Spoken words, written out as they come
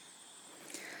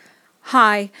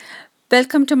Hi,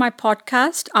 welcome to my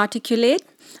podcast, Articulate.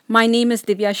 My name is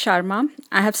Divya Sharma.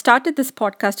 I have started this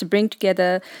podcast to bring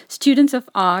together students of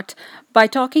art by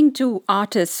talking to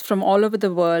artists from all over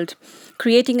the world,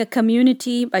 creating a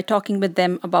community by talking with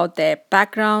them about their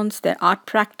backgrounds, their art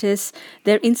practice,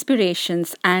 their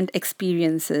inspirations, and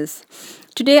experiences.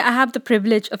 Today, I have the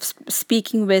privilege of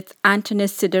speaking with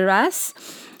Antonis Sideras.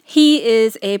 He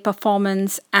is a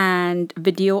performance and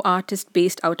video artist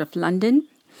based out of London.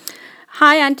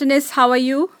 Hi, Antonis. How are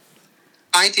you?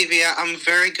 Hi, Divya. I'm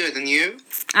very good, and you?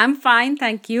 I'm fine,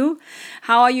 thank you.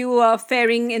 How are you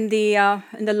faring in the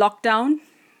lockdown?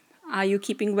 Are you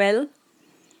keeping well?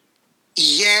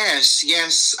 Yes,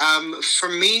 yes. For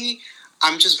me,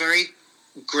 I'm just very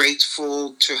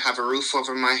grateful to have a roof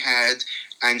over my head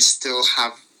and still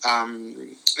have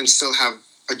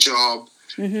a job.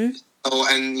 Mm-hmm. Oh,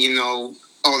 and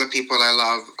all the people I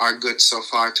love are good so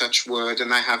far. Touch wood,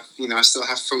 and I still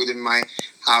have food in my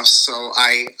house. So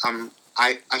I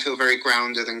feel very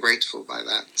grounded and grateful by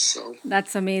that. So.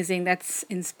 That's amazing. That's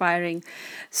inspiring.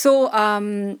 So,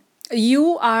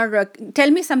 you are. Tell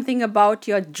me something about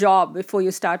your job before you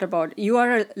start. About you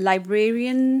are a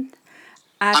librarian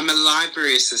I'm a at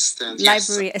library assistant. Yes,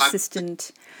 library I'm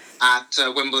assistant. at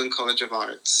Wimbledon College of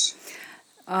Arts.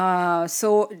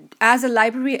 So, as a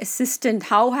library assistant,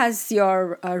 how has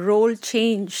your role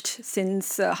changed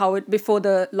since how it before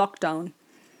the lockdown?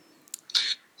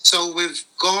 So we've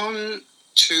gone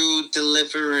to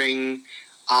delivering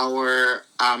our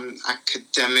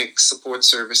academic support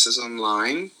services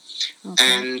online. Okay.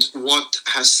 And what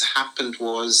has happened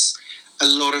was a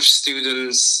lot of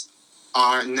students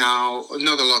are now,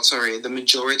 not a lot, sorry, the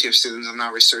majority of students are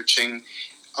now researching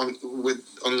with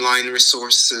online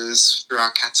resources through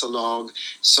our catalog.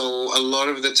 So a lot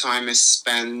of the time is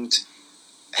spent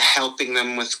helping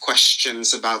them with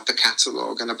questions about the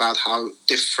catalog and about how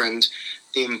different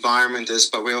the environment is.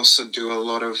 But we also do a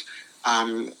lot of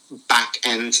back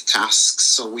end tasks.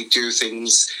 So we do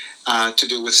things to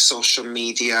do with social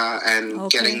media and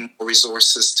Okay. getting more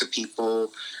resources to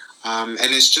people. And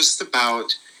it's just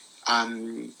about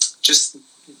just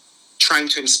trying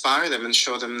to inspire them and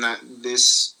show them that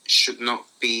this should not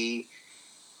be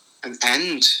an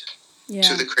end to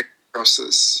Yeah. the creative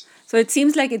process. So it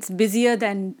seems like it's busier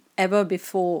than ever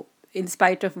before, in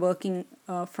spite of working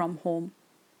from home.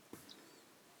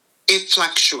 It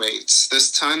fluctuates.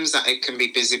 There's times that it can be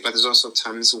busy, but there's also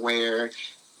times where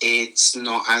it's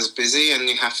not as busy and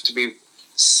you have to be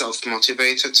self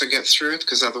motivated to get through it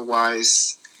because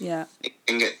otherwise Yeah. it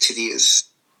can get tedious.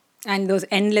 And those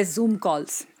endless Zoom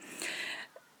calls.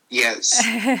 Yes.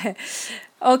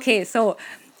 Okay, so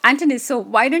Anthony, so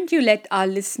why don't you let our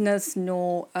listeners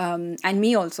know, and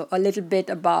me also, a little bit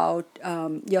about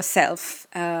yourself?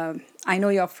 I know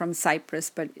you're from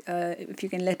Cyprus, but if you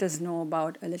can let us know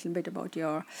about a little bit about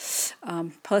your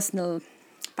personal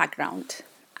background.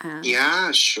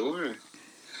 Yeah, sure.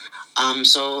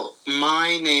 So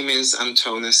my name is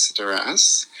Antonis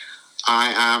Sideras.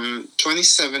 I am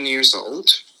 27 years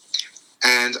old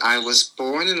and I was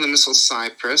born in Limassol,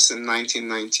 Cyprus in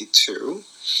 1992.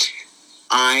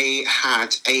 I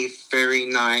had a very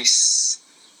nice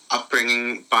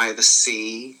upbringing by the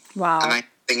sea, and Wow. I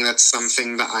think that's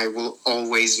something that I will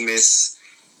always miss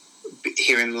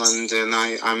here in London.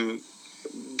 I'm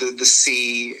the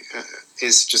sea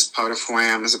is just part of who I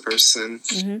am as a person,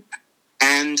 Mm-hmm.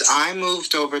 and I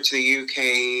moved over to the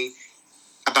UK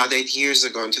about 8 years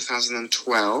ago in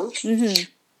 2012. Mm-hmm.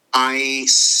 I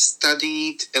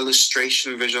studied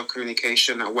illustration and visual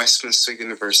communication at Westminster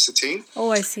University.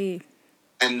 Oh, I see.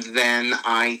 And then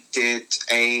I did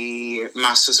a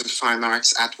Master's in Fine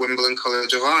Arts at Wimbledon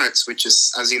College of Arts, which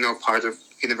is, as you know, part of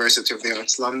University of the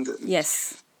Arts London.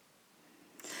 Yes.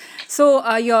 So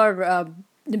your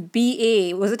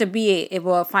BA, was it a BA? It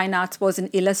was fine arts was in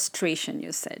illustration,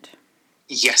 you said.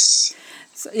 Yes.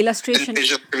 So And illustration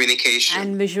visual communication.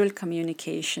 and visual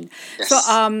communication. So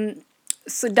Yes.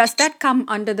 so does that come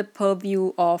under the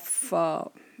purview of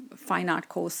fine art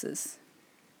courses?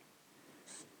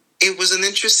 It was an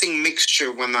interesting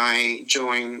mixture when I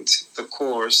joined the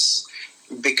course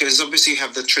because obviously you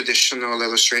have the traditional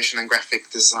illustration and graphic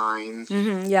design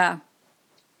Mm-hmm, yeah.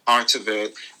 part of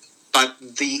it. But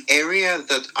the area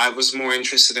that I was more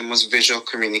interested in was visual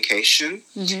communication.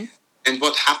 Mm-hmm. And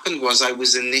what happened was I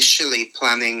was initially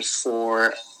planning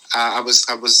for I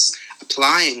was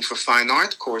applying for fine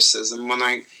art courses, and when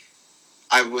I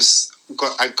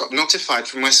got notified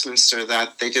from Westminster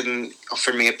that they didn't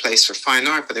offer me a place for fine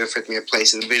art, but they offered me a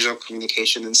place in visual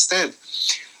communication instead.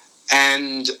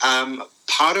 And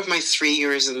part of my 3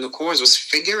 years in the course was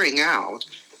figuring out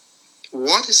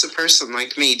what is a person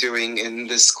like me doing in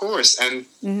this course? And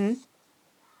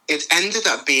it ended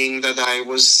up being that I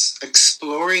was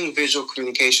exploring visual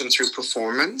communication through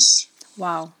performance.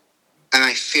 Wow. And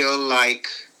I feel like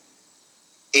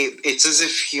it's as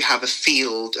if you have a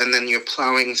field and then you're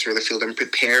plowing through the field and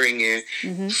preparing it,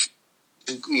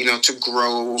 to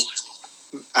grow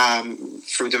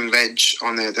fruit and veg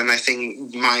on it. And I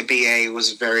think my BA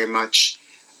was very much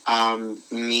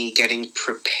me getting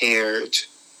prepared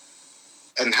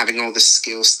and having all the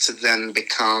skills to then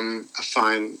become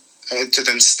to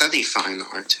then study fine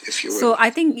art, if you will. So I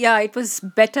think, it was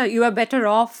better. You were better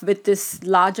off with this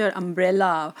larger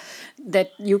umbrella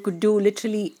that you could do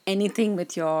literally anything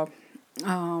with your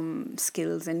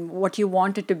skills and what you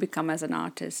wanted to become as an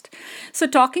artist. So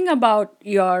talking about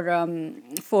your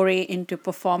foray into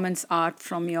performance art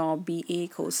from your BA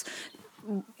course,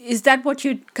 is that what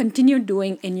you continue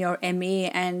doing in your MA,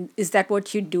 and is that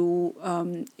what you do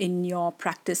in your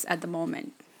practice at the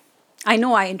moment? I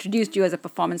know I introduced you as a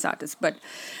performance artist, but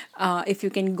if you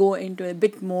can go into a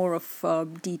bit more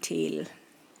of detail.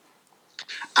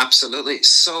 Absolutely.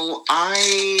 So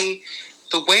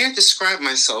the way I describe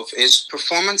myself is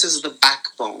performance is the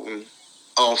backbone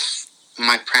of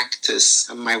my practice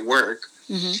and my work.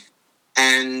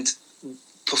 And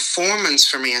performance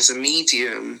for me as a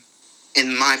medium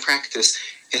in my practice,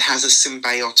 it has a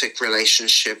symbiotic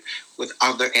relationship with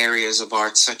other areas of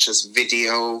art, such as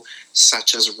video,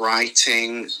 such as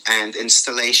writing and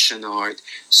installation art.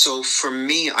 So for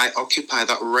me, I occupy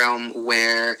that realm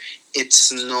where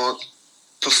it's not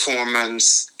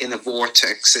performance in a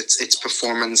vortex. It's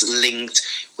performance linked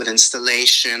with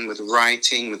installation, with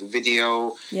writing, with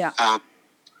video. Yeah.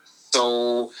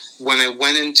 So when I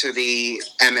went into the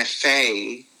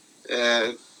MFA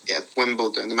at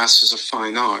Wimbledon, the Masters of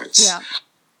Fine Arts,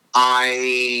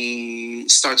 I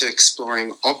started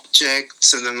exploring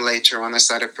objects, and then later on I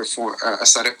started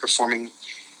performing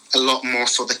a lot more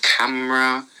for the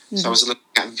camera. So I was looking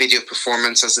at video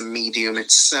performance as a medium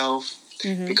itself,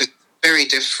 because very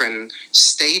different.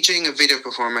 Staging a video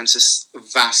performance is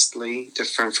vastly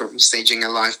different from staging a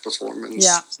live performance.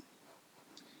 Yeah.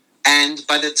 And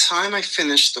by the time I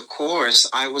finished the course,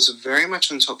 I was very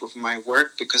much on top of my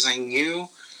work because I knew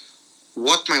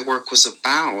what my work was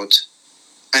about.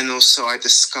 And also I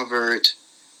discovered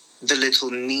the little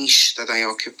niche that I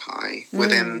occupy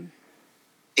within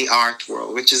the art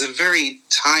world, which is a very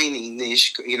tiny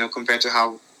niche, compared to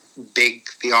how big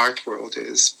the art world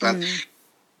is. But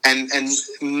and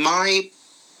my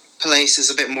place is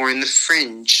a bit more in the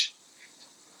fringe,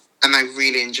 and I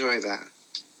really enjoy that.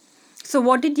 So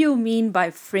what did you mean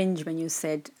by fringe when you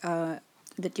said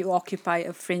that you occupy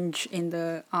a fringe in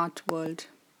the art world?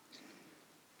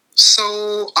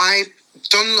 So I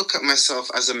don't look at myself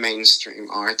as a mainstream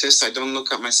artist. I don't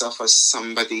look at myself as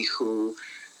somebody who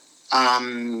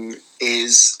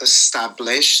is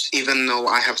established, even though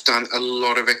I have done a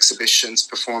lot of exhibitions,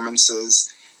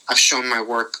 performances. I've shown my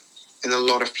work in a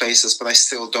lot of places, but I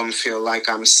still don't feel like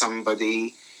I'm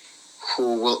somebody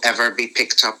who will ever be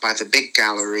picked up by the big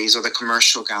galleries or the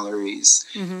commercial galleries.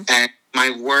 And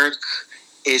my work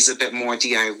is a bit more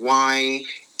DIY.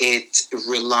 It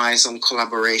relies on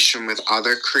collaboration with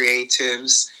other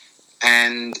creatives,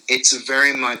 and it's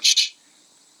very much,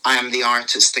 I am the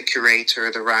artist, the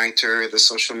curator, the writer, the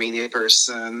social media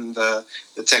person, the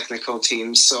technical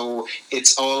team. So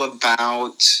it's all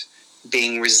about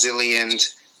being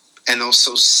resilient and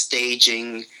also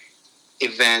staging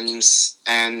events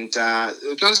and not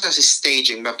necessarily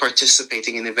staging, but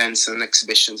participating in events and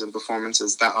exhibitions and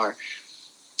performances that are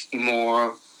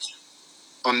more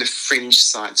on the fringe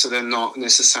side. So they're not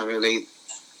necessarily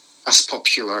as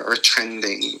popular or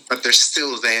trending, but they're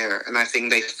still there. And I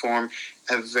think they form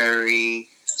a very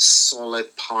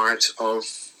solid part of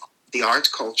the art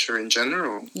culture in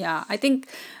general. Yeah, I think,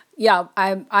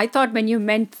 I thought when you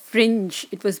meant fringe,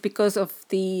 it was because of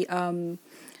the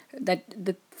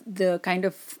the kind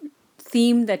of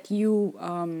theme that you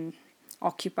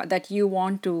occupy, that you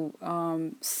want to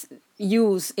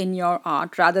use in your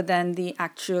art rather than the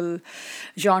actual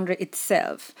genre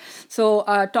itself. So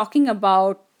talking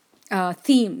about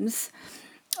themes,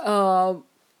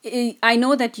 I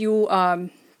know that you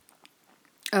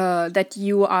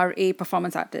are a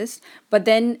performance artist, but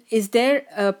then is there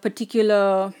a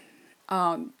particular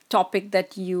topic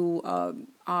that you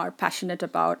are passionate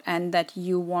about and that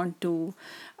you want to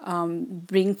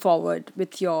bring forward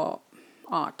with your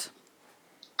art?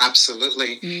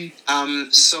 Absolutely.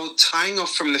 So tying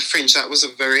off from the fringe, that was a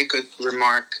very good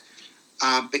remark,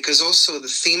 because also the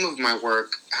theme of my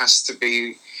work has to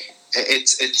be,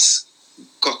 it's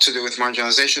got to do with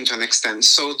marginalization to an extent.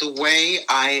 So the way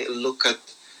I look at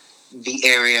the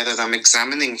area that I'm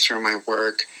examining through my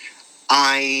work,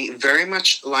 I very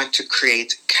much like to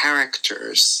create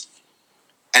characters.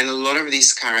 And a lot of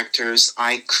these characters,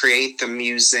 I create them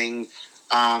using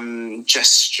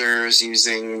gestures,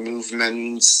 using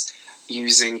movements,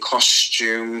 using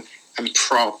costume and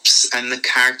props. And the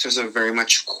characters are very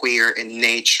much queer in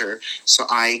nature. So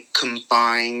I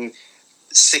combine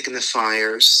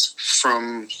signifiers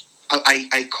from,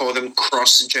 I call them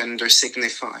cross-gender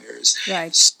signifiers.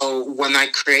 Right. So when I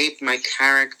create my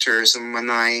characters and when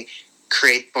I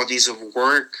create bodies of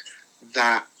work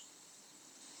that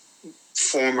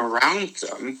form around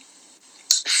them,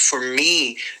 for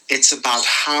me, it's about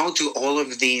how do all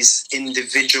of these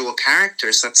individual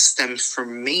characters that stem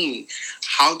from me,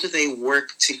 how do they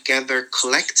work together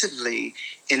collectively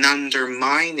in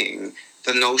undermining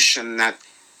the notion that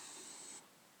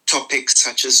topics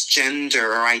such as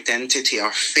gender or identity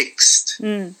are fixed.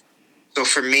 So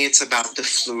for me, it's about the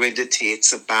fluidity.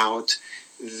 It's about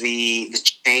the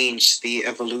change, the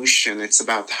evolution. It's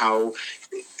about how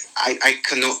I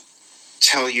cannot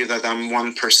tell you that I'm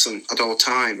one person at all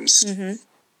times.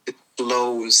 It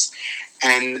flows.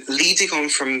 And leading on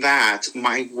from that,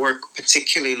 my work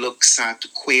particularly looks at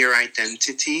queer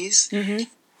identities,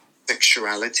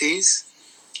 sexualities,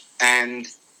 and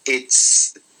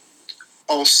it's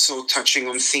also touching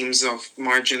on themes of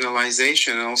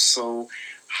marginalization, also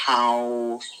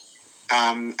how,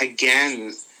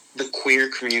 again, the queer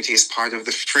community is part of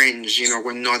the fringe. You know,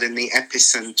 we're not in the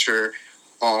epicenter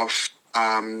of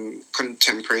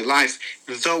contemporary life.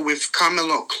 Though we've come a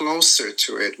lot closer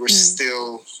to it, we're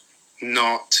still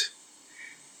not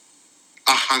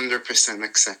 100%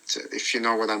 accepted, if you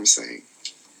know what I'm saying.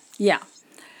 Yeah.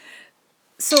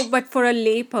 So, but for a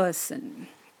layperson,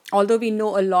 although we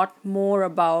know a lot more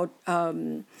about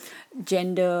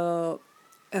gender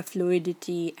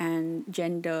fluidity and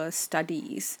gender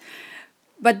studies,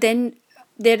 but then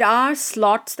there are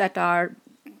slots that are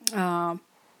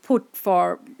put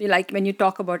for, like when you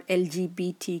talk about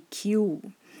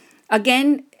LGBTQ,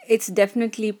 again, it's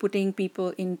definitely putting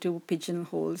people into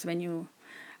pigeonholes when you,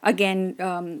 again,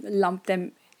 lump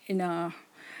them in a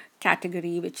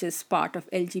category which is part of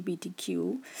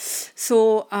LGBTQ.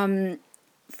 So,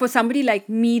 for somebody like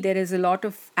me, there is a lot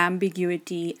of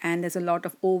ambiguity and there's a lot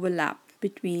of overlap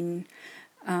between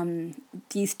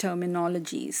these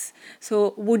terminologies.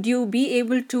 So, would you be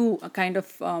able to kind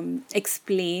of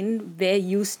explain where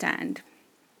you stand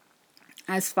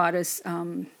as far as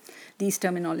these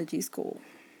terminologies go?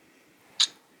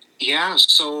 Yeah,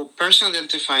 so person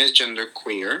identify as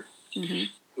genderqueer,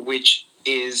 which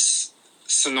is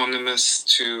synonymous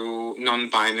to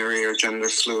non-binary or gender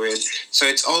fluid. So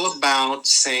it's all about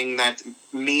saying that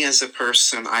me as a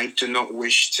person, I do not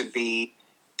wish to be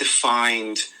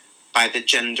defined by the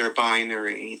gender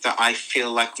binary, that I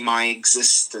feel like my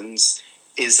existence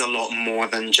is a lot more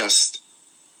than just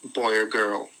boy or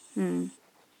girl.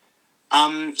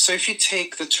 So if you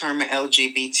take the term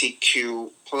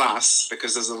LGBTQ plus,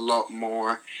 because there's a lot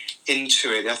more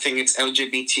into it, I think it's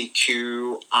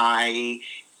LGBTQIAA,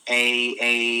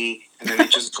 and then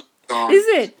it just goes on. Is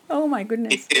it? Oh my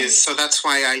goodness. It is. So that's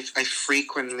why I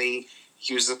frequently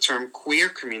use the term queer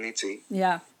community.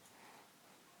 Yeah.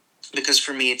 Because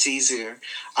for me it's easier.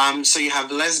 So you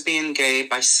have lesbian, gay,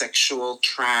 bisexual,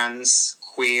 trans,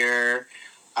 queer,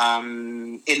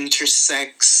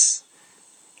 intersex,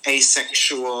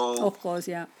 asexual. Of course,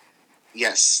 yeah.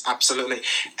 Yes, absolutely.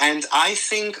 And I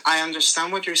think I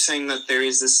understand what you're saying, that there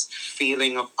is this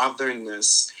feeling of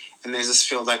otherness, and there's this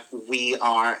feel that we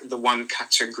are the one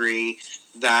category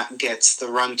that gets the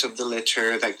runt of the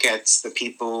litter, that gets the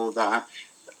people that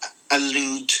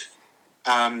elude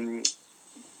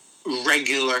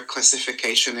regular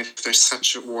classification, if there's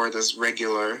such a word as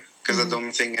regular, because I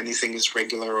don't think anything is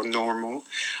regular or normal.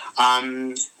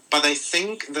 But I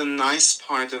think the nice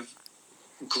part of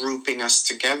grouping us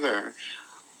together,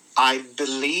 I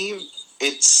believe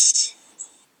it's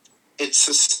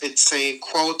a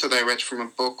quote that I read from a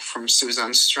book from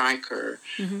Suzanne Stryker,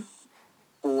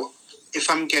 who, if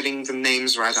I'm getting the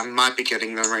names right, I might be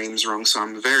getting the names wrong, so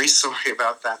I'm very sorry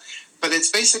about that. But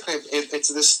it's basically, it's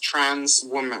this trans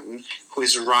woman who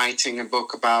is writing a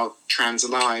book about trans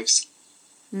lives.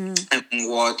 And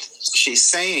what she's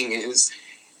saying is,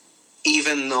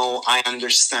 even though I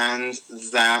understand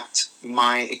that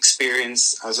my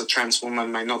experience as a trans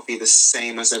woman might not be the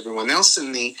same as everyone else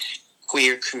in the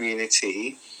queer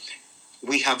community,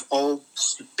 we have all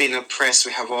been oppressed.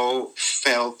 We have all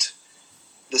felt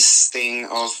the sting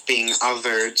of being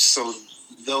othered. So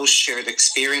those shared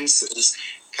experiences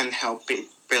can help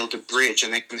build a bridge,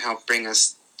 and it can help bring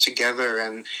us together,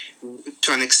 and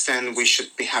to an extent we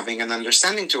should be having an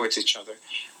understanding towards each other.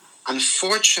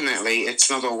 Unfortunately, it's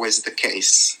not always the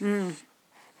case.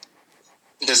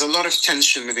 There's a lot of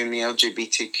tension within the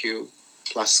LGBTQ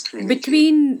plus community.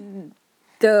 Within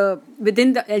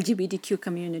the LGBTQ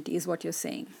community is what you're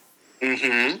saying.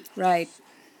 Right.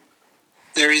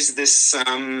 There is this,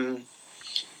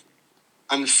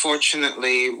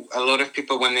 unfortunately, a lot of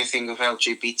people, when they think of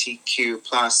LGBTQ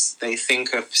plus, they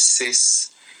think of cis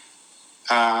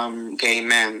gay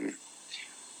men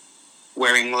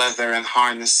wearing leather and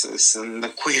harnesses, and the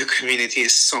queer community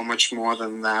is so much more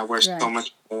than that. We're so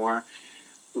much more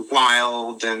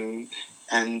wild and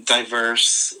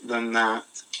diverse than that.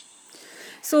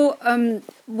 So,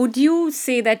 would you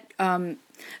say that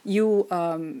you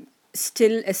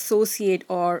still associate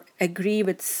or agree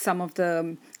with some of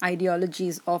the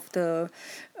ideologies of the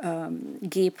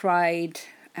gay pride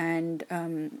and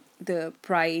the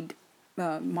pride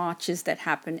marches that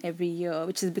happen every year,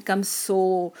 which has become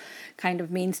so kind of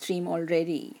mainstream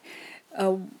already?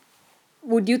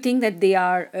 Would you think that they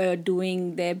are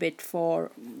doing their bit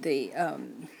for the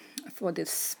for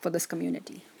this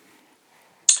community?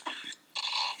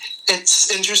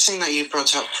 It's interesting that you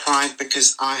brought up pride,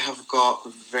 because I have got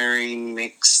very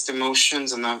mixed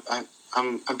emotions, and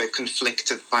I'm a bit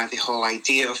conflicted by the whole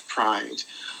idea of pride.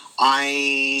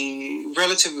 I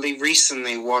relatively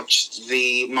recently watched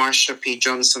the Marsha P.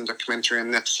 Johnson documentary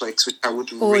on Netflix, which I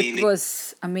would really... it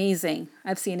was amazing.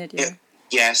 I've seen it, yeah.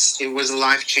 Yes, it was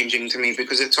life-changing to me,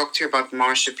 because it talked to you about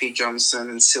Marsha P. Johnson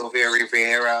and Sylvia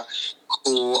Rivera,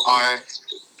 who are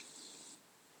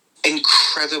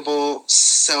incredible,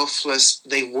 selfless...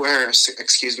 They were,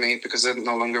 excuse me, because they're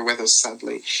no longer with us,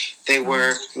 sadly. They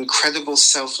were incredible,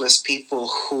 selfless people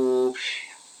who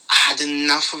had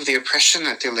enough of the oppression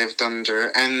that they lived under,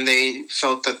 and they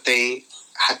felt that they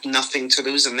had nothing to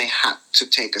lose and they had to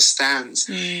take a stance.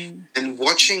 And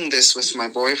watching this with my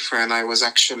boyfriend, I was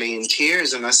actually in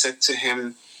tears, and I said to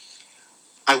him,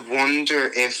 I wonder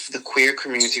if the queer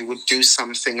community would do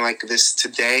something like this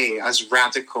today, as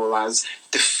radical, as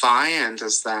defiant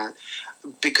as that.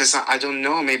 Because I don't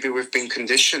know, maybe we've been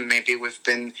conditioned, maybe we've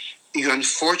been... You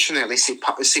unfortunately see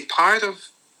part of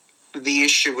the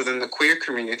issue within the queer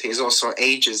community is also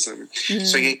ageism.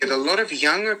 So you get a lot of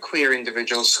younger queer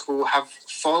individuals who have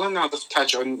fallen out of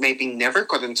touch, or maybe never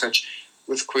got in touch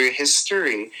with queer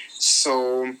history.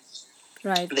 So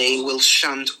they will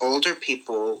shunt older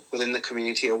people within the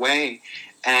community away.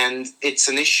 And it's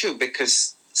an issue,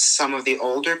 because some of the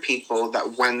older people that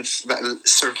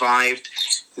survived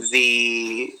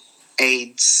the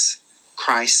AIDS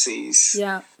crises,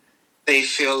 they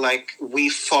feel like we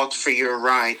fought for your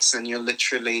rights and you're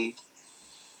literally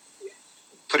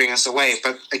putting us away.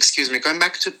 But excuse me, going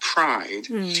back to pride.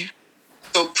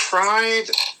 So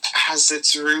pride has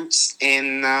its roots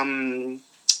in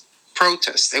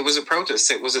protest. It was a protest.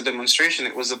 It was a demonstration.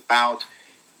 It was about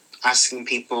asking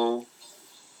people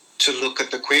to look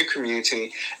at the queer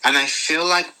community. And I feel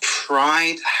like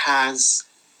pride has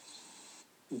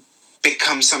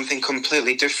become something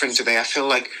completely different today. I feel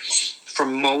like for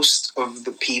most of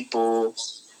the people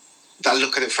that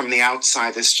look at it from the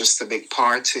outside, it's just a big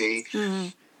party.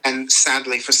 And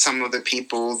sadly, for some of the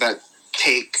people that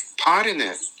take part in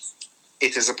it,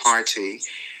 it is a party.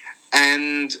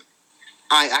 And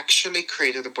I actually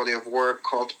created a body of work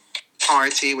called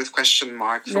Party with question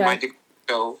mark for my degree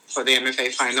for the MFA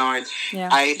Fine Art.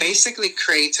 I basically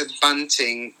created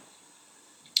bunting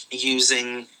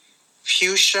using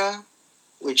fuchsia,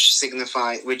 which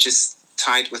is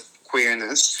tied with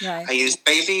queerness. I used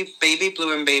baby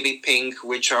blue and baby pink,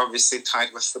 which are obviously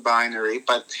tied with the binary,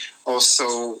 but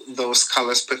also those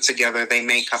colors put together, they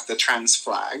make up the trans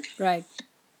flag.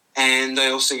 And I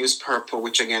also use purple,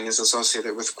 which again is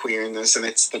associated with queerness, and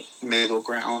it's the middle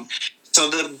ground. So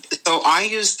I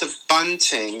used the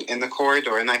bunting in the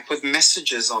corridor, and I put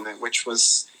messages on it, which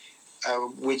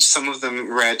some of them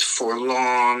read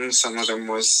forlorn, some of them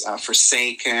was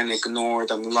forsaken,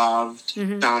 ignored, unloved,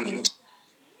 shunned.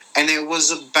 And it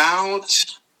was about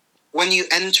when you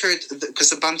entered, because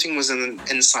the bunting was in an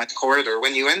inside corridor,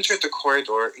 when you entered the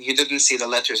corridor, you didn't see the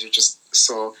letters, you just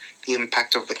saw the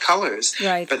impact of the colors.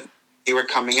 But you were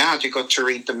coming out, you got to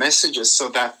read the messages. So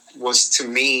that was, to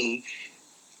me,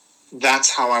 that's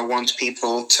how I want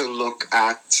people to look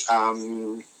at...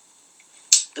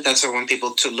 that's how I want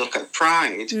people to look at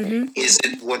pride. Is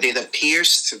it what it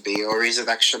appears to be, or is it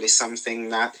actually something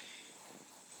that...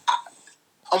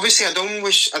 Obviously, I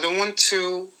don't want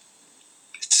to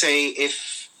say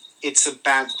if it's a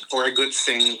bad or a good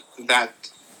thing that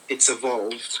it's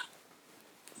evolved.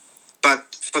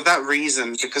 But for that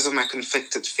reason, because of my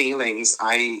conflicted feelings,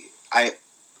 I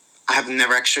I have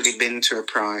never actually been to a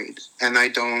Pride, and I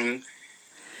don't.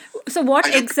 So, what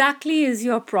I don't. exactly is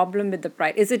your problem with the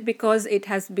Pride? Is it because it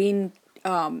has been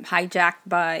hijacked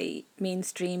by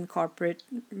mainstream corporate?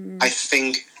 I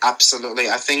think absolutely.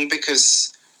 I think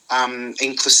because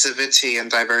inclusivity and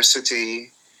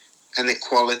diversity and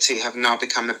equality have now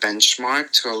become a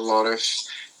benchmark to a lot of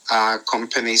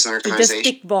companies and To just organizations.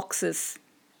 tick boxes.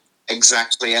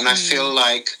 Exactly. And I feel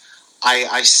like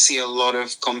I see a lot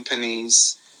of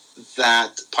companies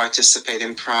that participate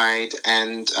in Pride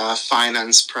and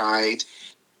finance Pride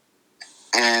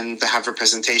and they have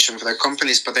representation for their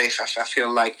companies, but I feel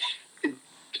like,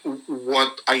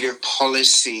 what are your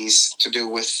policies to do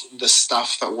with the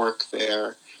staff that work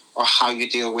there, or how you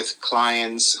deal with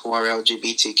clients who are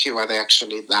LGBTQ? Are they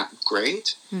actually that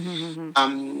great?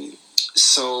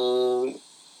 So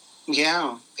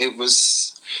yeah, it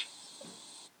was.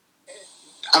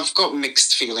 I've got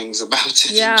mixed feelings about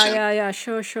it in general. Yeah,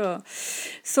 sure.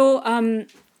 So,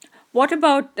 what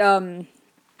about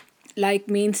like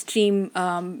mainstream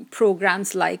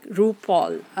programs like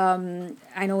RuPaul?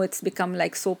 I know it's become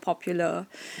like so popular.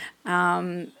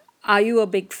 Are you a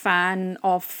big fan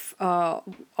of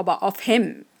of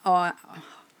him or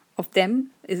of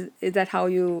them? Is that how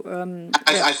you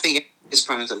I think it's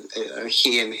kind of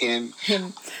he and him.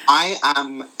 him? I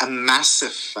am a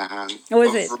massive fan Oh,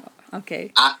 is of. it?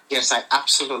 Okay. Yes, I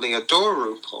absolutely adore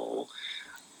RuPaul.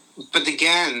 But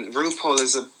again, RuPaul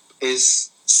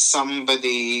is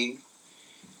somebody,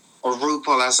 or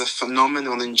RuPaul as a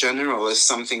phenomenon in general is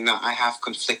something that I have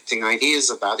conflicting ideas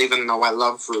about, even though I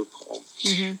love RuPaul.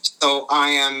 So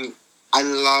I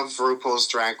love RuPaul's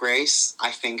Drag Race.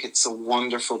 I think it's a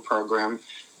wonderful program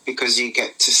because you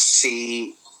get to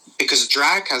see, because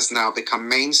drag has now become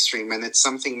mainstream, and it's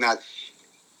something that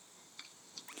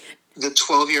the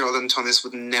 12-year-old Antonis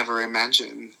would never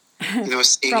imagine.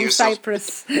 Seeing From yourself.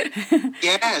 Cyprus.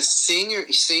 Yes,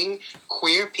 seeing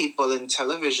queer people in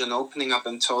television opening up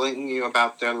and telling you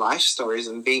about their life stories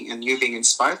and you being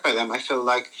inspired by them. I feel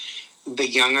like the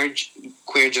younger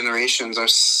queer generations are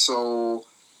so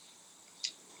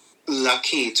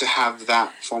lucky to have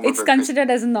that form It's of considered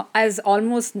as as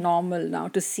almost normal now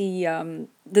to see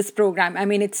this program. I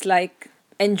mean, it's like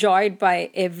enjoyed by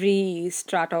every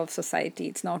strata of society.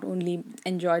 It's not only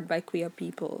enjoyed by queer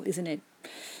people, isn't it?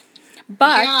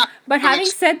 But Yeah. having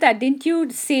said that, didn't you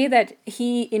say that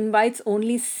he invites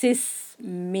only cis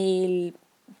male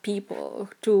people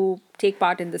to take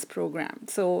part in this program?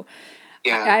 So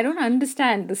Yeah. I don't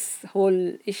understand this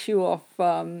whole issue of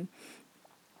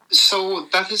So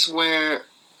that is where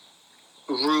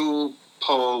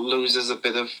RuPaul loses a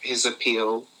bit of his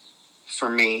appeal for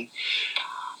me.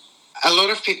 A lot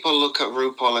of people look at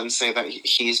RuPaul and say that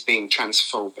he's being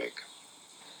transphobic.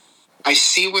 I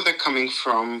see where they're coming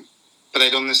from, but I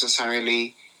don't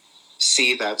necessarily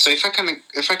see that. So if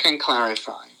I can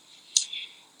clarify.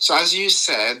 So as you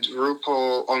said,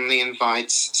 RuPaul only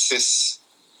invites cis,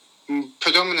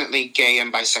 predominantly gay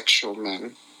and bisexual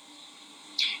men,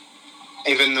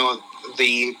 even though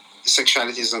the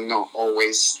sexualities are not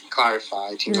always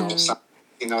clarified. There's a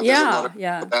lot of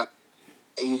people that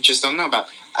you just don't know about.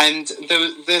 And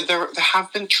there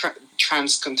have been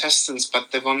trans contestants,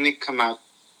 but they've only come out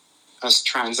as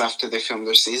trans after they filmed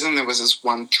their season. There was this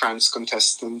one trans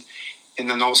contestant in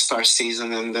an all-star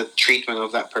season, and the treatment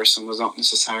of that person was not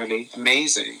necessarily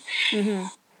amazing.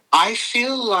 I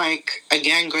feel like,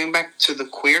 again, going back to the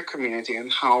queer community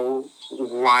and how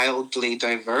wildly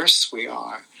diverse we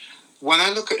are, when I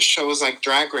look at shows like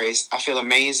Drag Race, I feel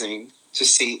amazing to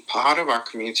see part of our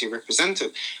community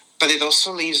represented, but it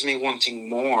also leaves me wanting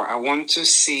more. I want to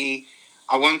see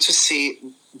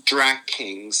drag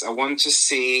kings. I want to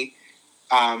see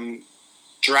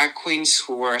drag queens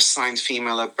who were assigned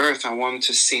female at birth. I want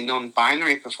to see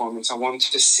non-binary performance. I want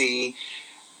to see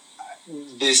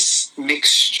this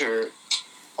mixture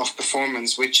of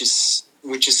performance, which is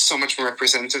so much more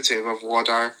representative of what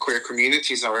our queer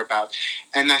communities are about.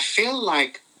 And I feel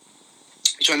like,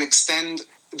 to an extent,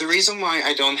 the reason why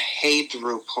I don't hate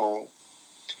RuPaul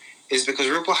is because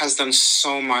RuPaul has done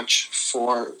so much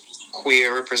for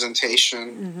queer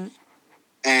representation.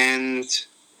 And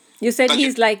you said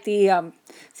he's like the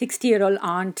 60-year-old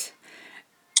aunt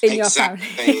in your family.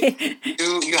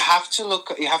 you have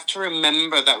to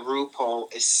remember that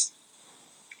RuPaul is,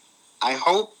 I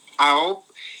hope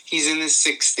he's in his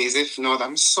 60s. If not,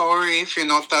 I'm sorry if you're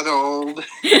not that old.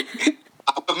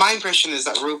 But my impression is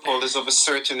that RuPaul is of a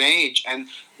certain age, and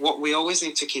what we always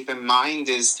need to keep in mind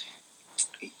is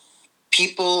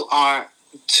people are,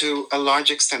 to a large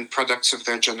extent, products of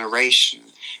their generation,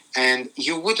 and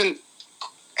you wouldn't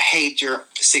hate your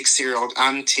 60-year-old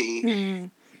auntie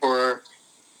for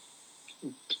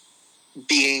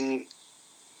being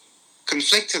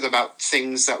conflicted about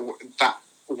things that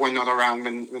were not around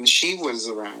when she was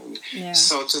around. Yeah.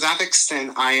 So to that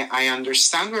extent, I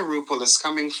understand where RuPaul is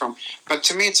coming from. But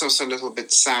to me, it's also a little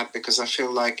bit sad because I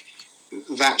feel like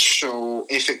that show,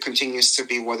 if it continues to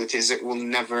be what it is, it will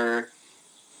never.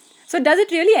 So does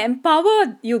it really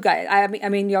empower you guys? I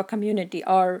mean your community,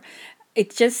 or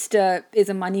it just is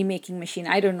a money making machine?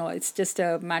 I don't know. It's just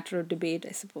a matter of debate,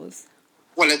 I suppose.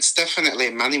 Well, it's definitely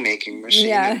a money making machine.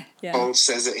 Yeah, And yeah. Paul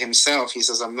says it himself. He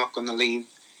says, "I'm not going to leave.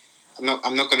 I'm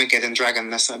not going to get in drag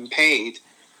unless I'm paid."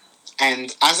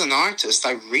 And as an artist,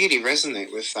 I really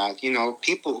resonate with that. You know,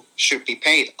 people should be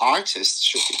paid. Artists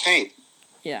should be paid.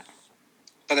 Yeah.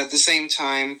 But at the same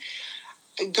time,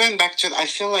 going back to it, I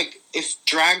feel like if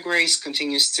Drag Race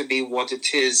continues to be what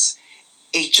it is,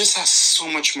 it just has so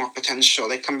much more potential.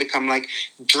 It can become like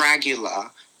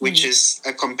Dragula, which is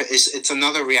it's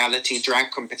another reality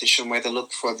drag competition where they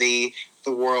look for the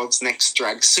world's next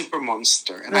drag super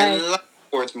monster. And I Right. love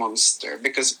the word monster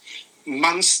because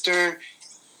monster,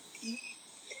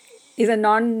 Is a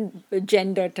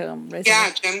non-gender term, right?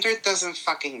 yeah, gender doesn't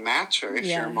fucking matter if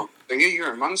you're a Yeah. monster.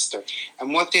 You're a monster.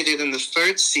 And what they did in the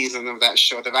third season of that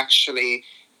show, they've actually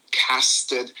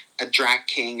casted a drag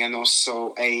king and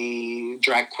also a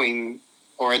drag queen,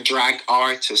 or a drag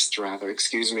artist rather,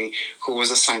 excuse me, who was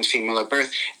assigned female at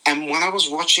birth. And when I was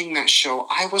watching that show,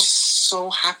 I was so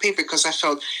happy because I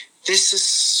felt this is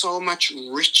so much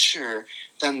richer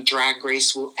than Drag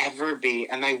Race will ever be.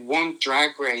 And I want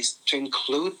Drag Race to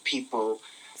include people.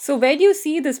 So where do you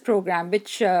see this program?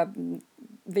 Which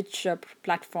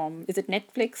platform? Is it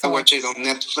Netflix I or watch it on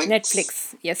Netflix.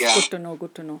 Netflix? Yes, Yeah. good to know.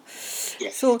 Good to know.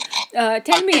 Yes. So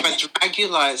tell me. But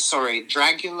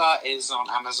Dragula is on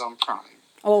Amazon Prime.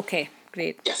 Okay,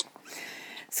 great. Yes.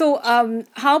 So,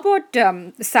 how about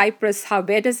Cyprus?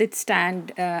 Where does it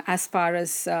stand as far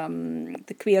as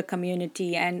the queer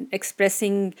community and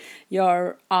expressing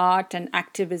your art and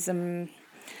activism?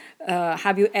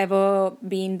 Have you ever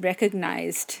been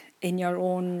recognized in your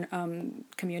own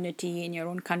community, in your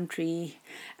own country?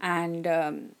 And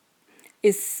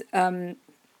is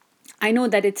I know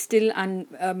that it's still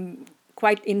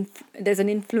there's an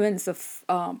influence of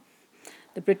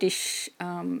the British,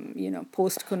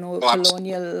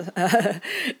 post-colonial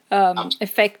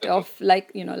effect of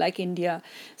like India.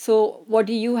 So, what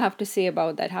do you have to say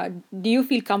about that? How do you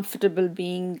feel comfortable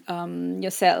being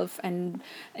yourself and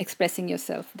expressing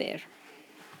yourself there?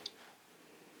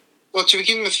 Well, to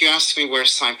begin with, you asked me where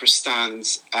Cyprus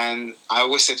stands, and I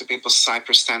always say to people,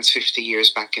 Cyprus stands 50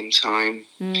 years back in time.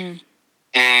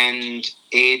 And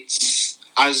it's,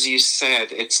 as you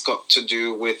said, it's got to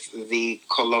do with the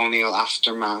colonial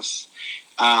aftermath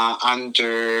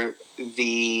under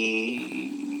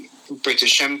the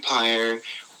British Empire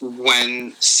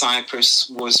when Cyprus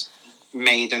was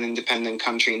made an independent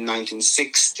country in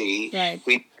 1960. Right.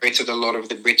 We inherited a lot of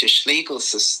the British legal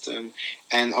system,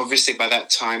 and obviously by that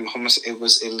time it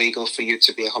was illegal for you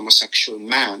to be a homosexual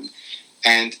man.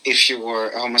 And if you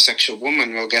were a homosexual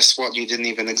woman, well, guess what? You didn't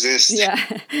even exist. Yeah.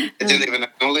 They didn't even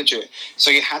acknowledge it. So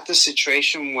you had the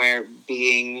situation where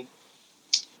being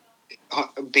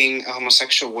a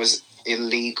homosexual was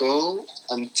illegal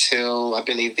until, I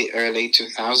believe, the early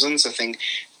 2000s. I think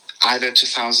either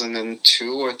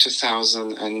 2002 or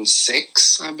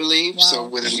 2006, I believe. Wow. So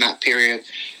within that period,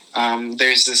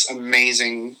 there's this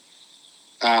amazing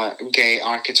gay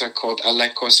architect called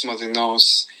Alekos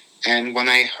Modinos. And when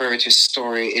I heard his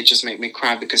story, it just made me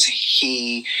cry because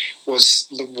he was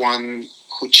the one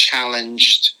who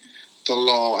challenged the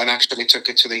law and actually took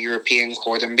it to the European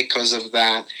court. And because of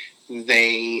that,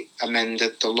 they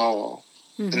amended the law.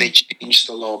 And they changed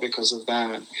the law because of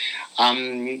that.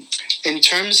 In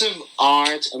terms of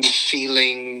art and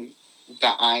feeling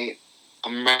that I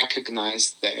am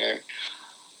recognized there,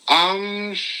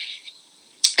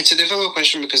 it's a difficult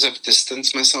question because I've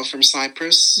distanced myself from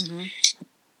Cyprus.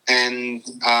 And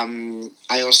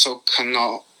I also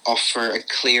cannot offer a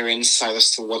clear insight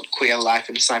as to what queer life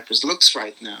in Cyprus looks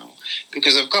right now.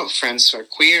 Because I've got friends who are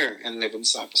queer and live in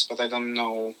Cyprus, but I don't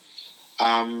know.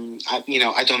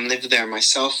 I don't live there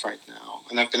myself right now,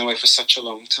 and I've been away for such a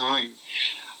long time.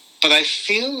 But I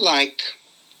feel like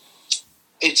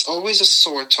it's always a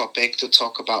sore topic to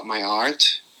talk about my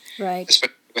art, Right.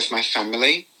 especially with my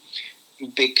family,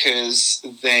 because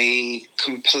they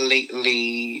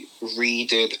completely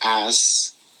read it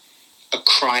as a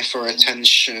cry for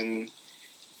attention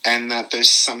and that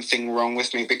there's something wrong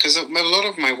with me, because a lot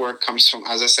of my work comes from,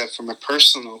 as I said, from a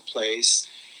personal place.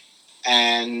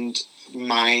 And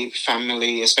my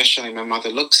family, especially my mother,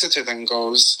 looks at it and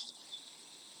goes,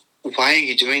 why are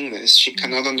you doing this? She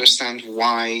cannot understand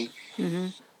why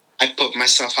I put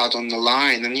myself out on the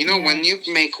line. And, when you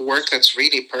make work that's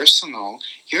really personal,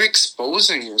 you're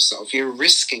exposing yourself. You're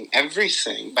risking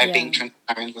everything by being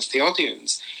transparent with the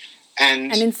audience.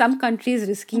 And in some countries,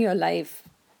 risking your life.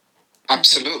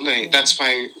 Absolutely. That's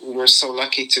why we're so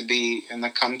lucky to be in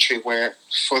a country where,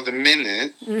 for the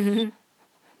minute,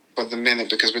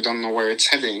 because we don't know where it's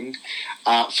heading,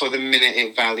 for the minute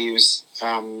it values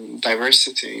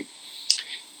diversity.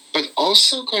 But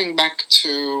also going back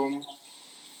to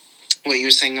what you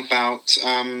were saying about,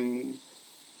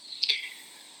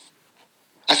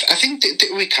 I think,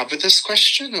 did we cover this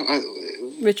question?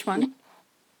 Which one?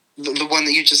 The one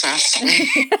that you just asked me.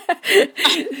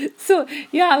 So,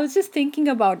 I was just thinking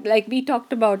about, like, we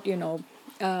talked about,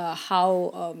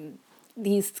 how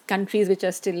these countries which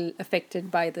are still affected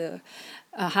by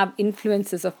have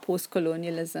influences of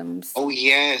post-colonialism. Oh,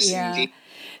 yes, indeed.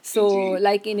 So,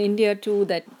 like in India too,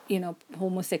 that,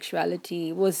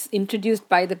 homosexuality was introduced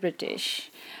by the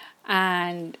British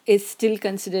and is still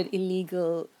considered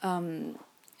illegal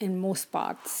in most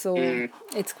parts. So,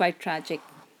 it's quite tragic.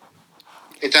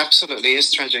 It absolutely is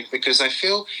tragic, because I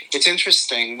feel it's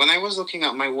interesting. When I was looking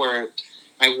at my work,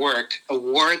 a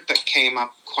word that came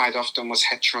up quite often was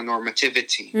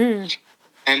heteronormativity.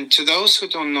 And to those who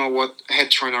don't know what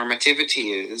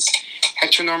heteronormativity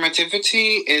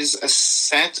is a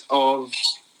set of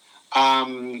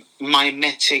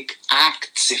mimetic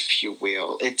acts, if you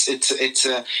will. It's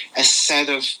a set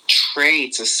of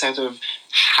traits, a set of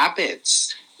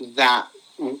habits that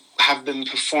have been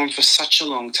performed for such a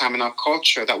long time in our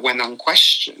culture that went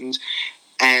unquestioned,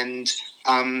 and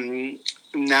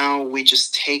now we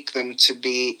just take them to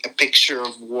be a picture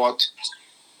of what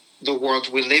the world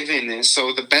we live in is.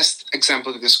 So the best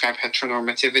example to describe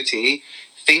heteronormativity: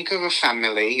 think of a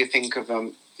family. You think of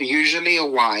usually a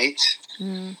white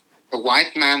man,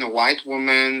 a white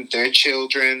woman, their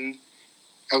children,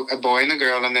 a boy and a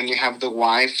girl, and then you have the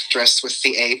wife dressed with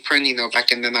the apron,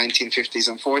 back in the 1950s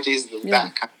and 40s.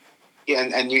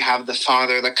 And you have the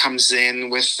father that comes in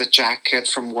with the jacket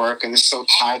from work and is so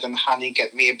tired, and honey,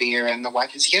 get me a beer. And the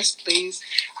wife is, yes, please.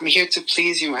 I'm here to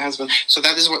please you, my husband. So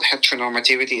that is what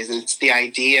heteronormativity is. It's the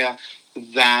idea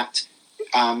that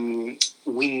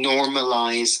we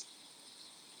normalize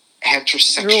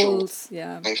heterosexual roles.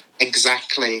 life.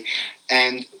 Exactly.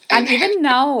 And even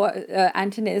now,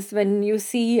 Antonis, when you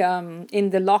see in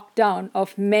the lockdown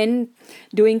of men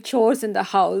doing chores in the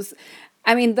house,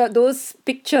 I mean, those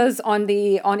pictures on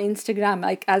Instagram,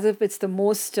 like as if it's the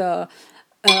most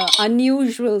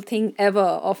unusual thing ever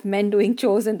of men doing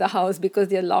chores in the house because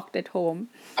they're locked at home.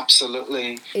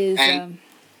 Absolutely. Is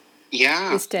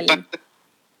telling.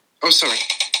 Sorry.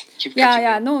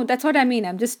 No, that's what I mean.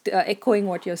 I'm just echoing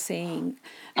what you're saying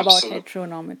about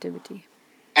heteronormativity.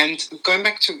 And going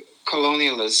back to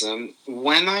colonialism,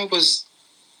 when I was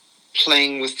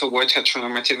playing with the word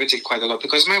heteronormativity quite a lot,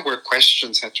 because my work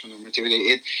questions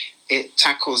heteronormativity, it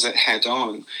tackles it head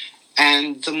on.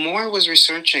 And the more I was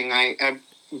researching, I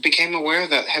became aware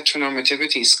that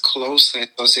heteronormativity is closely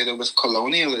associated with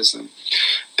colonialism.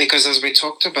 Because as we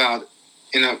talked about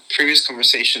in our previous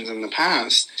conversations in the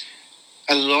past,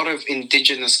 a lot of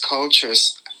indigenous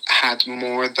cultures had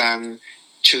more than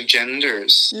two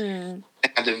genders. They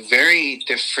had a very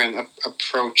different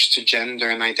approach to gender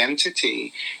and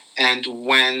identity. And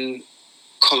when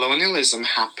colonialism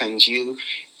happened, you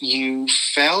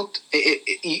felt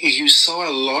you saw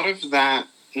a lot of that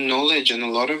knowledge and a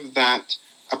lot of that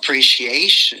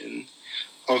appreciation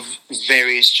of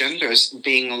various genders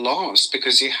being lost,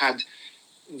 because you had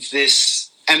this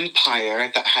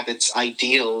empire that had its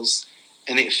ideals,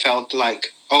 and it felt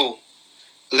like, oh,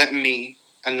 let me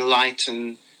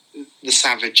enlighten the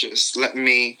savages. Let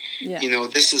me,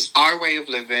 this is our way of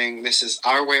living. This is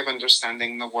our way of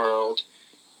understanding the world.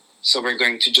 So we're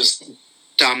going to just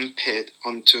dump it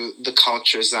onto the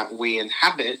cultures that we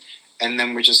inhabit, and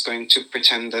then we're just going to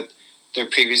pretend that their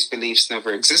previous beliefs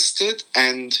never existed.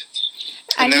 And is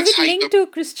it linked to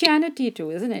Christianity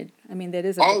too, isn't it? I mean, there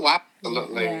is a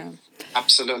absolutely.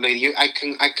 Absolutely.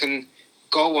 I can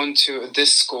go on to a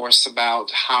discourse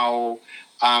about how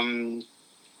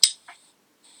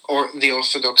or the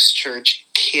Orthodox Church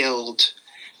killed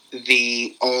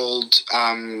the old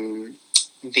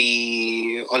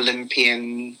the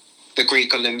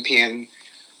Greek Olympian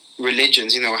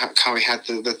religions. How we had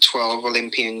the 12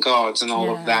 Olympian gods and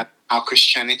all of that. How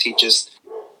Christianity just,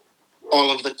 all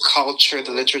of the culture,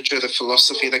 the literature, the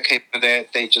philosophy that came with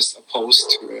it, they just opposed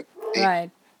to it. Right.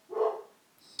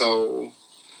 So,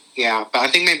 but I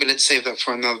think maybe let's save that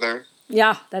for another.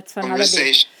 Yeah, that's for another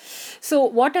day. So,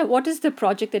 what is the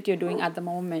project that you're doing at the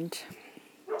moment?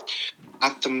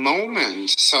 At the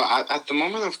moment, at the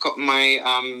moment, I've got my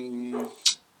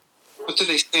what do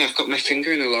they say? I've got my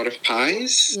finger in a lot of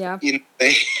pies. Yeah.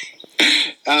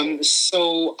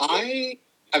 So I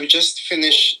have just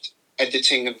finished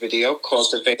editing a video called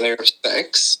 "The Failure of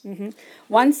Sex."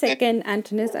 1 second,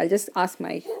 Antonis. I'll just ask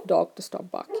my dog to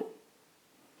stop barking.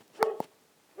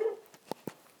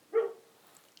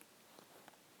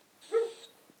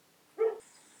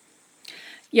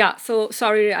 Yeah, so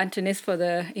sorry, Antonis, for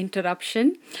the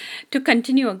interruption. To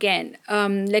continue again,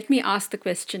 let me ask the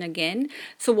question again.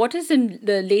 So, what is in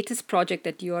the latest project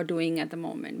that you are doing at the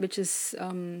moment, which is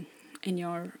in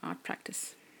your art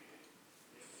practice?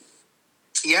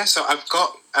 Yeah, so I've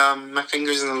got my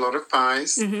fingers in a lot of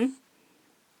pies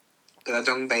that I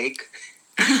don't bake.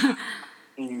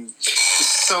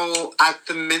 So at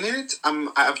the minute,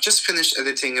 I've just finished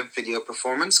editing a video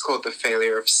performance called "The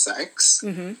Failure of Sex."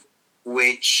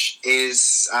 Which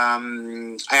is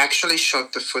I actually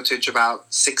shot the footage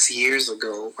about 6 years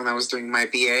ago when I was doing my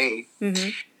BA.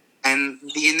 And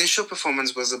the initial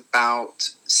performance was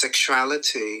about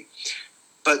sexuality,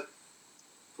 but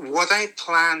what I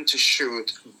planned to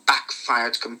shoot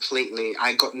backfired completely.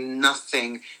 I got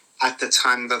nothing at the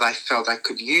time that I felt I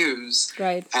could use.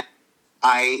 Right. And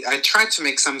I tried to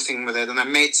make something with it, and I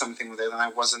made something with it, and I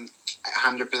wasn't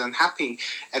 100% happy.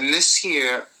 And this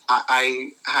year,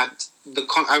 I had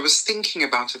I was thinking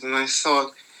about it, and I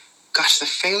thought, gosh, the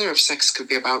failure of sex could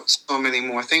be about so many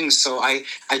more things. So I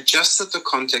adjusted the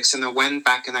context, and I went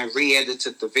back and I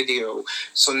re-edited the video.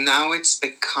 So now it's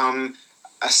become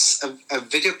a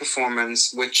video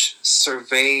performance which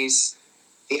surveys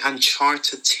the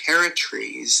uncharted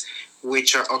territories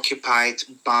which are occupied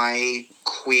by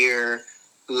queer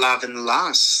love and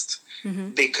lust.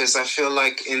 Because I feel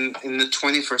like in the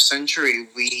 21st century,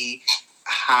 we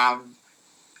have,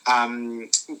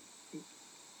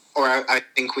 or I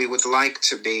think we would like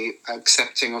to be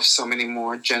accepting of so many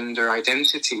more gender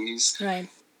identities. Right.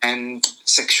 And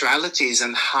sexualities,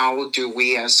 and how do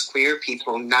we as queer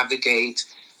people navigate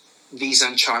these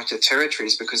uncharted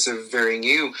territories, because they're very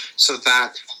new, so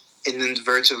that it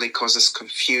inadvertently causes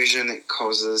confusion, it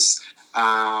causes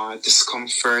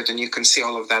discomfort, and you can see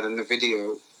all of that in the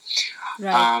video.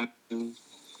 Right.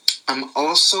 I'm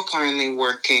also currently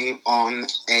working on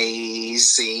a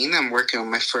zine. I'm working on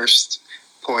my first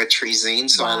poetry zine,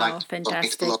 so I like to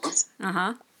fantastic. write a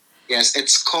lot. Yes,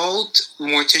 it's called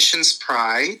Mortician's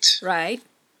Pride. Right.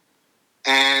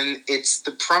 And it's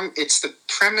the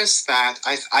premise that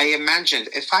I imagined,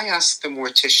 if I asked a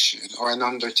mortician or an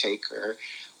undertaker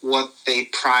what they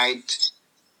pride,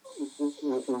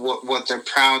 what they're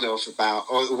proud of about,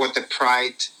 or what they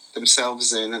pride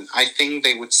themselves in, and I think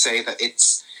they would say that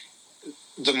it's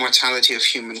the mortality of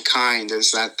humankind.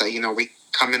 Is that we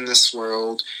come in this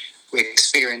world, we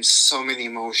experience so many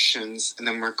emotions, and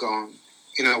then we're gone.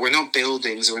 We're not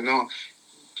buildings, we're not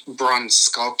bronze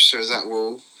sculptures that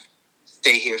will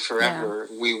stay here forever.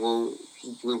 Yeah.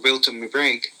 We build and we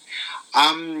break.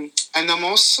 And I'm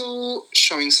also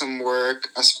showing some work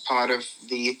as part of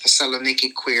the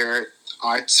Thessaloniki Queer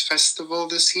Arts Festival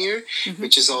this year,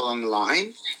 which is all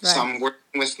online. Right. So I'm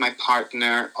working with my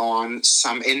partner on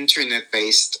some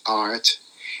internet-based art,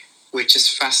 which is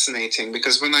fascinating,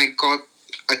 because when I got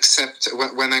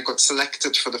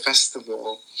selected for the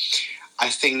festival, I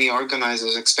think the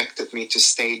organizers expected me to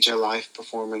stage a live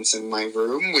performance in my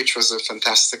room, which was a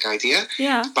fantastic idea.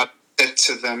 Yeah. But I said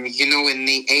to them, in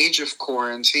the age of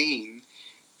quarantine,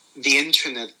 the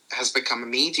internet has become a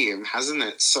medium, hasn't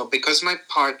it? So because my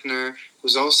partner,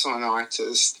 who's also an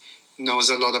artist, knows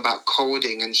a lot about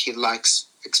coding, and he likes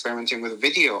experimenting with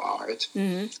video art,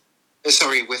 with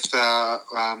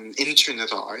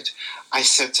internet art, I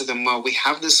said to them, well, we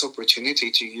have this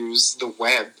opportunity to use the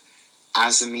web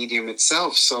as a medium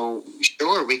itself. So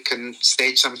sure, we can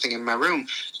stage something in my room,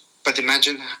 but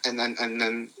imagine, and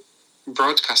then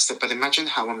broadcast it, but imagine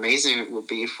how amazing it would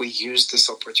be if we used this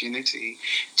opportunity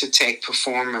to take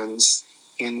performance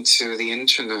into the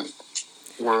internet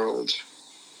world.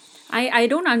 I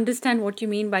don't understand what you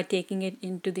mean by taking it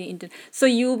into the internet. So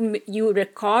you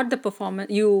record the performance,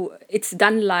 it's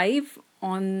done live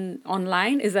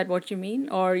online, is that what you mean?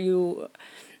 Or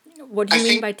what do you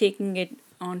mean by taking it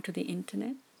onto the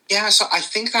internet? Yeah, so I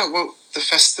think that what the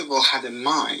festival had in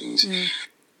mind.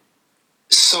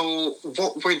 So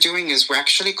what we're doing is we're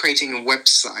actually creating a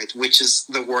website, which is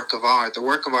the Work of Art. The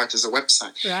Work of Art is a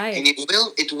website. Right. And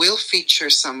it will feature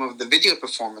some of the video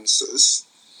performances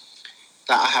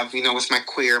that I have, with my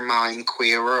Queer Mind,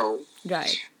 Queer Row.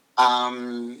 Right.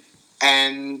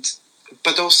 And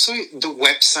but also the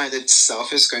website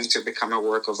itself is going to become a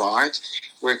work of art.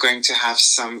 We're going to have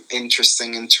some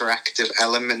interesting interactive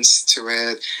elements to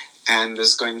it, and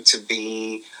there's going to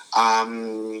be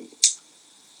the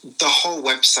whole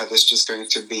website is just going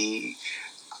to be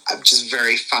just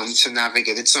very fun to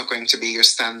navigate. It's not going to be your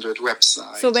standard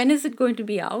website. So when is it going to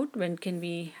be out? When can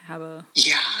we have a...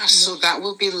 Yeah, so that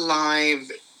will be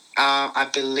live. I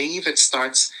believe it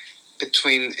starts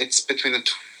between the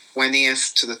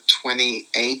 20th to the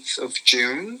 28th of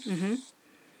June. Mm-hmm.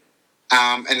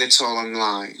 And it's all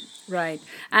online. Right.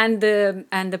 And the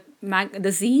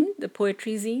zine, the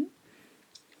poetry zine?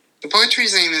 The poetry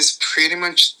zine is pretty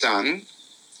much done,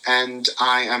 and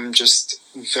I am just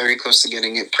very close to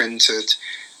getting it printed.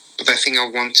 But I think I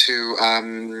want to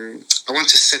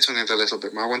sit on it a little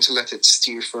bit more. I want to let it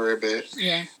stew for a bit.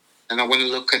 Yeah. And I want to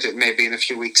look at it maybe in a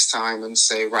few weeks' time and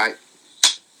say, right,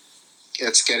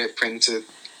 let's get it printed.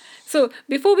 So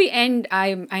before we end,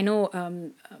 I know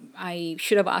I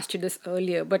should have asked you this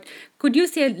earlier, but could you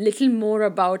say a little more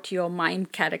about your mime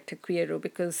character Queero,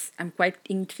 because I'm quite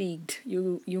intrigued.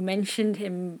 You mentioned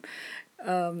him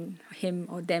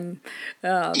or them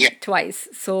twice,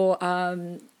 so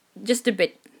just a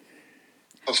bit.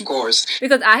 Of course.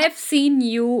 Because I have seen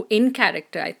you in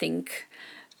character, I think.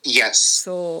 Yes.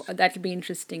 So that'll be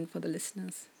interesting for the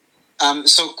listeners.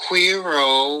 So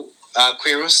Queero's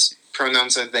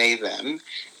pronouns are they, them,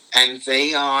 and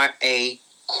they are a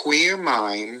queer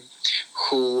mime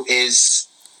who is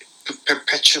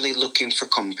perpetually looking for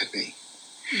company.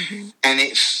 Mm-hmm. And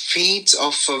it feeds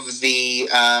off of the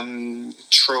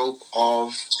trope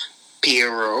of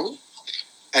Pierrot,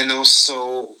 and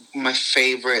also my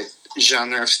favorite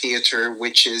genre of theater,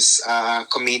 which is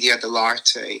commedia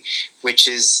dell'arte, which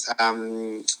is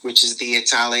the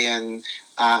Italian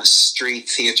street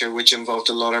theater, which involved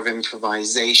a lot of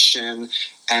improvisation,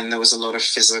 and there was a lot of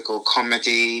physical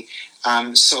comedy.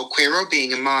 So Queero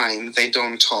being a mime, they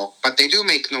don't talk, but they do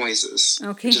make noises.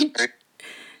 Okay.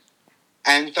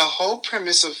 And the whole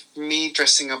premise of me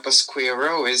dressing up as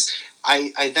Queero is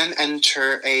I then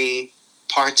enter a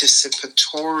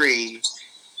participatory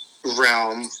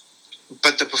realm,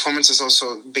 but the performances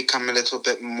also become a little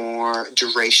bit more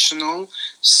durational.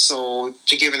 So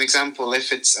to give an example,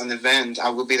 if it's an event, I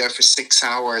will be there for 6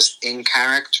 hours in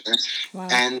character. Wow.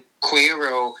 And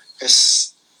Queero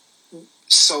is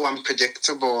so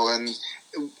unpredictable, and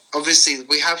obviously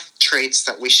we have traits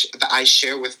that that I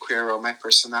share with Queero, my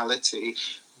personality,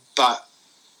 but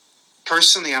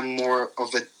personally I'm more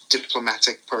of a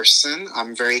diplomatic person.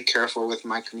 I'm very careful with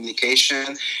my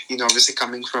communication, obviously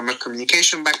coming from a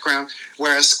communication background,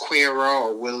 whereas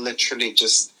Queero will literally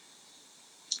just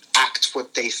act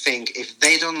what they think. If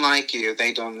they don't like you,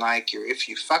 they don't like you. If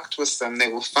you fucked with them, they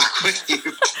will fuck with you.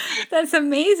 That's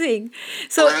amazing.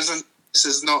 So whereas this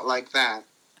is not like that.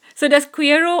 So does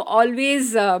Queero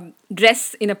always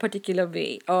dress in a particular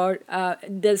way, or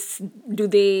do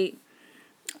they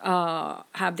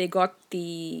have they got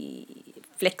the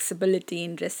flexibility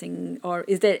in dressing, or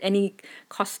is there any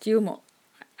costume? Or,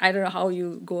 I don't know how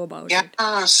you go about it.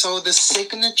 Yeah, so the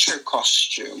signature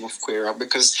costume of Queero,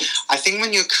 because I think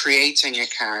when you're creating a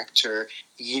character,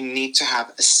 you need to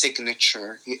have a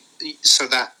signature so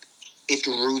that it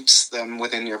roots them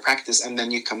within your practice, and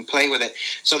then you can play with it.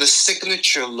 So the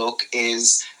signature look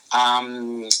is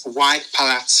white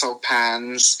palazzo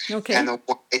pants, okay, and a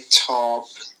white top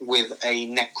with a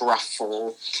neck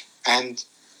ruffle, and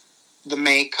the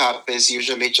makeup is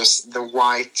usually just the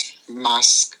white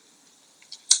mask,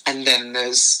 and then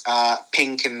there's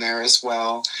pink in there as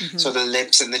well. Mm-hmm. So the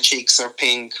lips and the cheeks are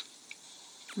pink.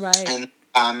 Right. And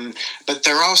but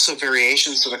there are also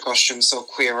variations to the costume. So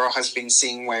Queero has been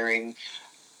seen wearing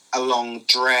a long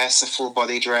dress, a full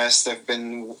body dress. They've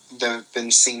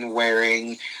been seen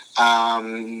wearing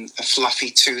a fluffy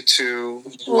tutu.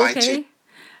 Okay.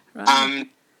 Right.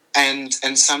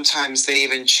 And sometimes they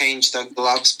even change. The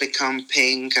gloves become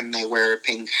pink, and they wear a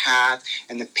pink hat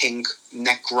and a pink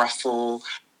neck ruffle.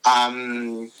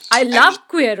 I love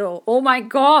Queero. Oh my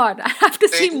God. I have to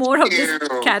see more of this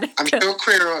character. I'm sure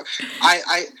Queero.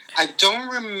 I don't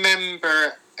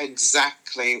remember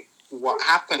exactly what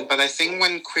happened, but I think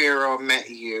when Queero met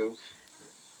you,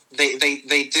 they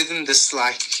didn't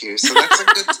dislike you. So that's a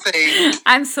good thing.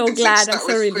 I'm so glad. I'm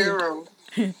so relieved.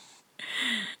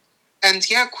 And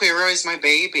yeah, Queero is my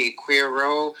baby.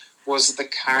 Queero was the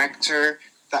character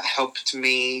that helped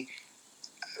me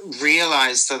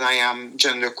realize that I am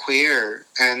genderqueer,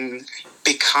 and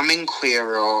becoming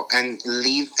Queero and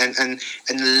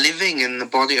living in the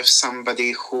body of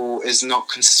somebody who is not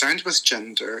concerned with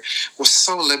gender was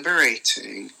so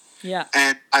liberating. Yeah.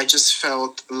 And I just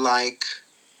felt like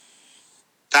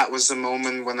that was the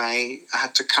moment when I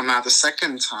had to come out a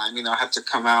second time. I had to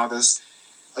come out as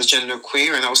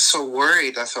genderqueer, and I was so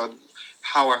worried. I thought,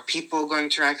 how are people going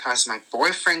to react? How's my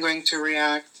boyfriend going to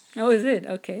react? Oh, is it?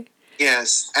 Okay.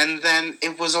 Yes, and then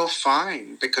it was all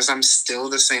fine because I'm still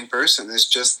the same person. It's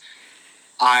just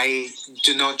I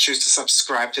do not choose to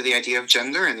subscribe to the idea of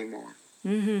gender anymore.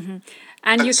 Mm-hmm.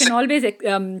 And But you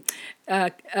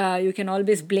can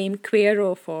always blame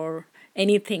Queero for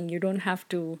anything. You don't have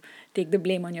to take the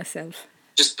blame on yourself.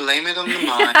 just blame it on the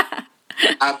mind.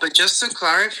 But just to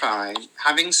clarify,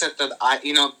 having said that,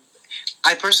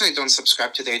 I personally don't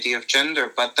subscribe to the idea of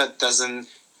gender, but that doesn't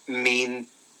mean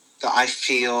that I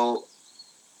feel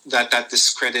that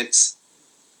discredits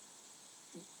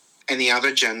any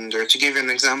other gender. To give you an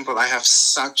example, I have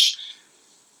such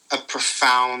a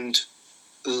profound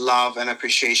love and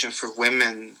appreciation for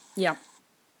women. Yeah.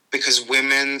 Because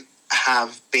women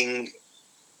have been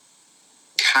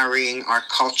carrying our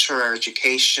culture, our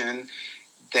education.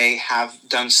 They have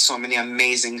done so many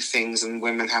amazing things, and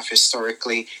women have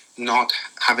historically not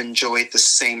have enjoyed the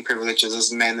same privileges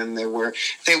as men, and they were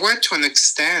to an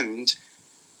extent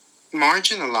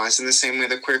marginalized in the same way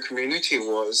the queer community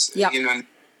was. Yeah. In the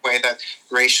way that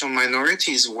racial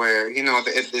minorities were.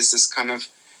 There's this kind of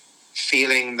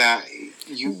feeling that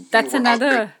That's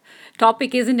another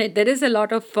topic, isn't it? There is a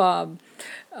lot of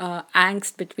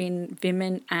angst between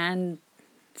women and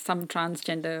some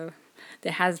transgender.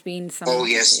 There has been some. Oh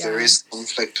yes, there is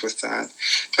conflict with that.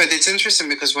 But it's interesting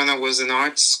because when I was in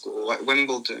art school at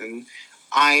Wimbledon,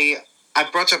 I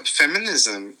brought up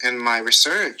feminism in my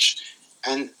research,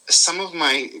 and some of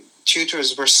my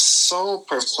tutors were so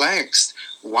perplexed.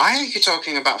 Why are you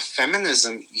talking about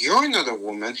feminism? You're not a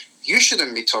woman. You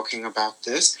shouldn't be talking about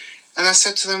this. And I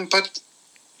said to them, but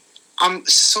I'm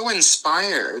so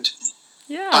inspired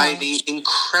by the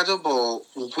incredible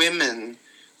women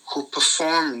who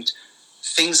performed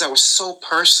things that were so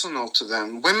personal to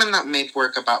them. Women that made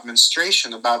work about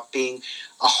menstruation, about being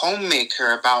a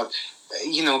homemaker, about,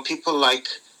 people like...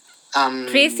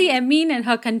 Tracy Emin and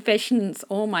her confessions.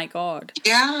 Oh my God.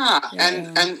 Yeah.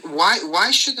 And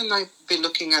why shouldn't I be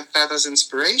looking at that as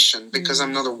inspiration? Because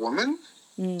I'm not a woman?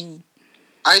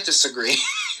 I disagree.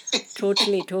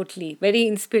 Totally. Very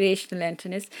inspirational,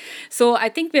 Antonis. So I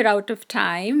think we're out of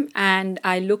time, and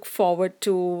I look forward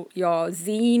to your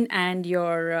zine and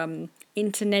your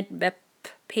internet web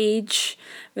page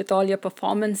with all your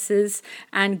performances,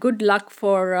 and good luck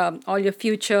for all your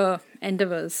future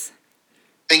endeavors.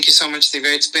 Thank you so much,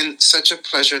 Divya. It's been such a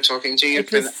pleasure talking to you.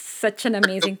 It was such an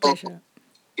amazing pleasure.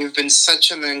 You've been such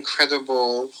an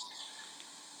incredible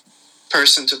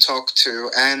person to talk to,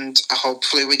 and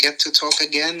hopefully we get to talk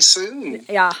again soon.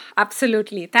 Yeah,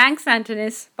 absolutely. Thanks,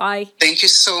 Antonis. Bye. Thank you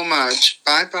so much.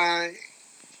 Bye-bye.